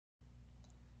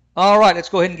All right, let's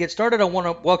go ahead and get started. I want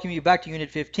to welcome you back to Unit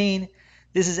 15.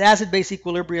 This is acid-base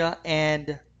equilibria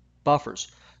and buffers.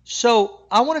 So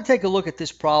I want to take a look at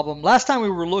this problem. Last time we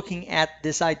were looking at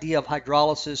this idea of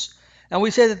hydrolysis, and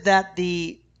we said that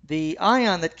the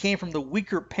ion that came from the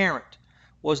weaker parent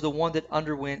was the one that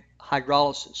underwent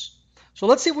hydrolysis. So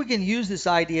let's see if we can use this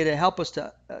idea to help us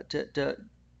to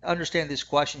understand this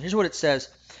question. Here's what it says.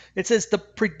 It says to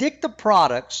predict the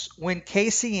products when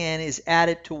KCN is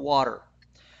added to water.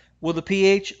 Will the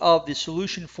pH of the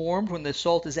solution formed when the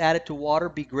salt is added to water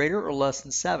be greater or less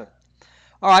than 7?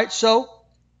 All right, so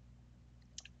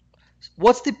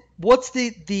what's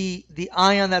the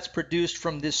ion that's produced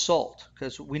from this salt?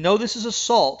 Because we know this is a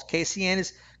salt. KCN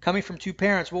is coming from two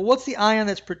parents. Well, what's the ion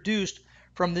that's produced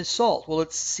from this salt? Well,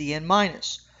 it's Cn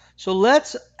minus. So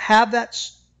let's have that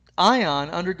ion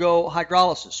undergo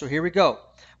hydrolysis. So here we go.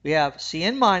 We have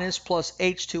Cn minus plus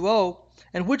H2O,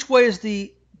 and which way is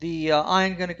the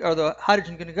ion going to, or the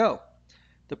hydrogen going to go?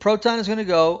 The proton is going to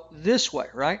go this way,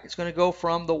 right? It's going to go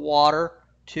from the water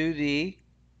to the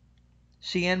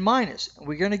Cn minus.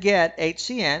 We're going to get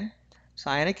HCN,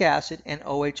 cyanic acid, and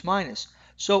OH minus.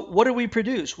 So what did we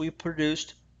produce? We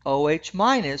produced OH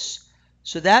minus.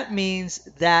 So that means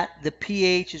that the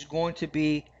pH is going to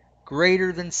be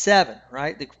greater than 7,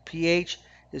 right? The pH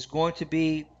is going to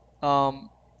be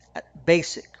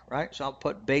basic, right? So I'll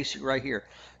put basic right here.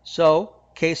 So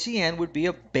KCN would be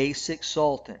a basic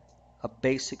saltant, a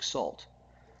basic salt.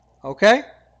 Okay?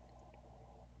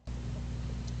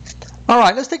 All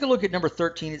right, let's take a look at number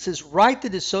 13. It says, write the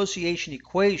dissociation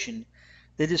equation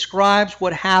that describes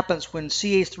what happens when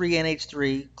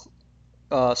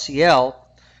CH3NH3Cl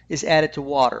is added to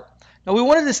water. Now, we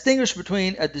want to distinguish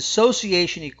between a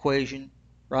dissociation equation,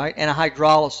 right, and a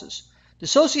hydrolysis.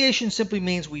 Dissociation simply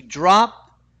means we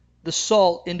drop the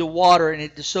salt into water and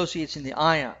it dissociates in the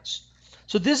ions.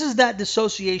 So this is that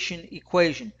dissociation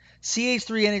equation.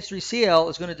 CH3NH3Cl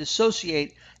is going to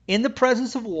dissociate in the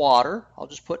presence of water. I'll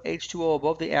just put H2O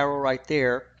above the arrow right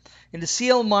there, into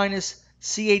Cl minus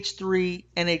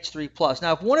CH3NH3 plus.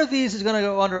 Now, if one of these is going to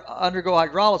go undergo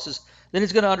hydrolysis, then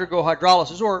it's going to undergo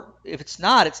hydrolysis, or if it's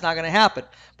not going to happen.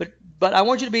 But I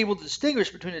want you to be able to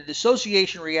distinguish between a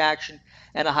dissociation reaction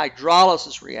and a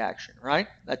hydrolysis reaction, right?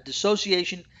 A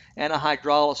dissociation and a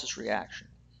hydrolysis reaction.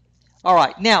 All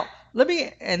right, now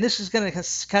and this is going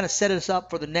to kind of set us up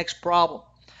for the next problem,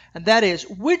 and that is,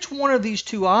 which one of these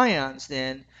two ions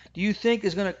then do you think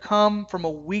is going to come from a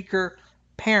weaker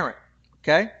parent?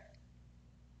 Okay,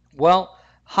 well,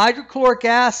 hydrochloric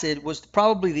acid was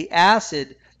probably the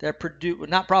acid that produced, well,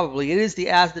 not probably, it is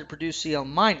the acid that produced Cl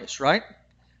minus, right?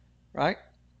 Right?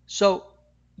 So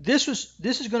this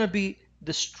is going to be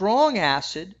the strong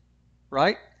acid,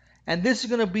 right? And this is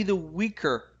going to be the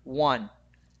weaker one.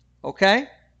 Okay?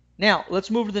 Now, let's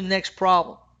move to the next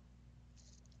problem.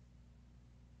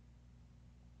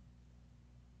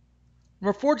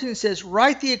 Number 14 says,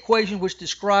 write the equation which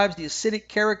describes the acidic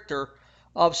character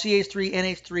of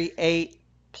CH3NH3A+.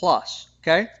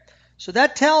 Okay? So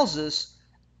that tells us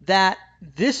that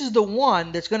this is the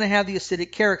one that's going to have the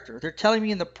acidic character. They're telling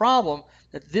me in the problem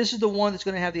that this is the one that's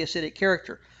going to have the acidic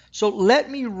character. So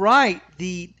let me write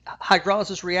the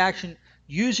hydrolysis reaction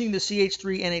using the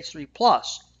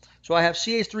CH3NH3+. So I have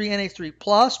CH3NH3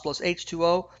 plus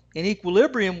H2O in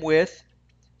equilibrium with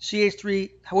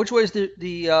CH3. Which way is the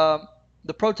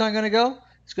proton going to go?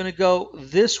 It's going to go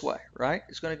this way, right?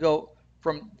 It's going to go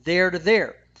from there to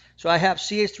there. So I have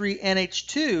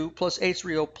CH3NH2 plus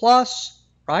H3O plus,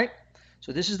 right?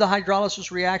 So this is the hydrolysis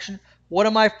reaction. What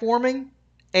am I forming?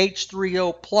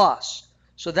 H3O plus.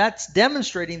 So that's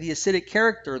demonstrating the acidic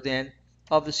character then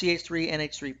of the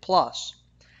CH3NH3 plus.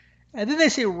 And then they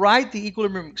say write the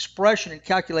equilibrium expression and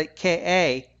calculate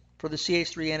Ka for the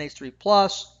CH3NH3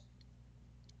 plus.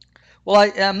 Well,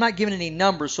 I'm not given any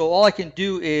numbers, so all I can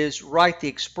do is write the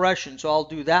expression, so I'll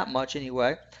do that much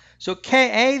anyway. So Ka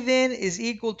then is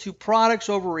equal to products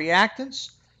over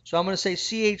reactants. So I'm going to say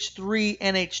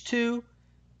CH3NH2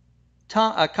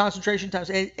 concentration times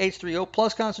H3O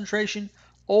plus concentration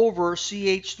over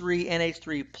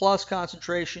CH3NH3 plus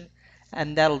concentration,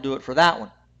 and that'll do it for that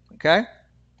one. Okay?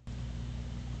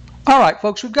 All right,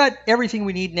 folks, we've got everything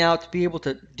we need now to be able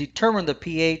to determine the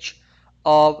pH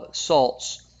of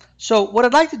salts. So what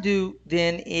I'd like to do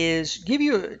then is give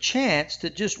you a chance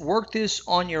to just work this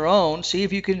on your own, see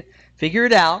if you can figure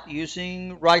it out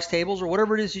using rice tables or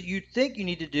whatever it is that you think you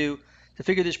need to do to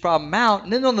figure this problem out.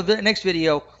 And then on the next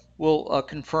video, we'll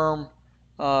confirm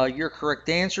your correct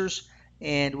answers,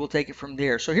 and we'll take it from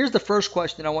there. So here's the first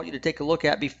question I want you to take a look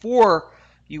at before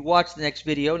you watch the next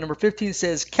video. Number 15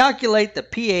 says, calculate the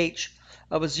pH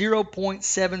of a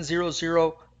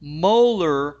 0.700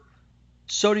 molar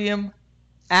sodium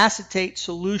acetate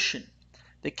solution.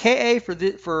 The Ka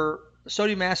for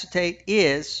sodium acetate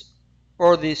is,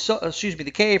 or the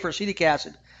Ka for acetic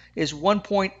acid is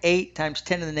 1.8 times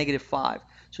 10 to the negative 5.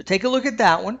 So take a look at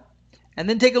that one, and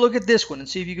then take a look at this one and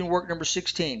see if you can work number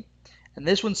 16. And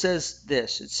this one says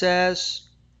this. It says,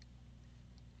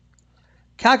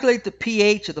 calculate the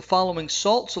pH of the following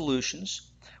salt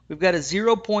solutions. We've got a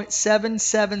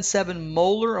 0.777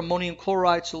 molar ammonium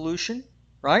chloride solution,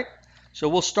 right? So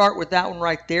we'll start with that one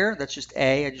right there. That's just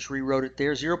A. I just rewrote it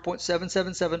there.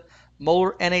 0.777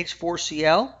 molar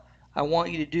NH4Cl. I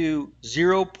want you to do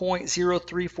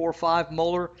 0.0345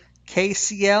 molar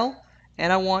KCl.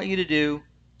 And I want you to do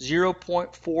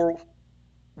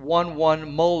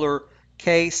 0.411 molar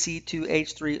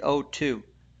KC2H3O2.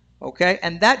 Okay,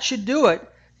 and that should do it.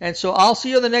 And so I'll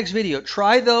see you in the next video.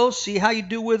 Try those, see how you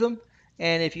do with them.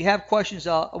 And if you have questions,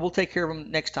 we'll take care of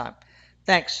them next time.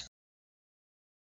 Thanks.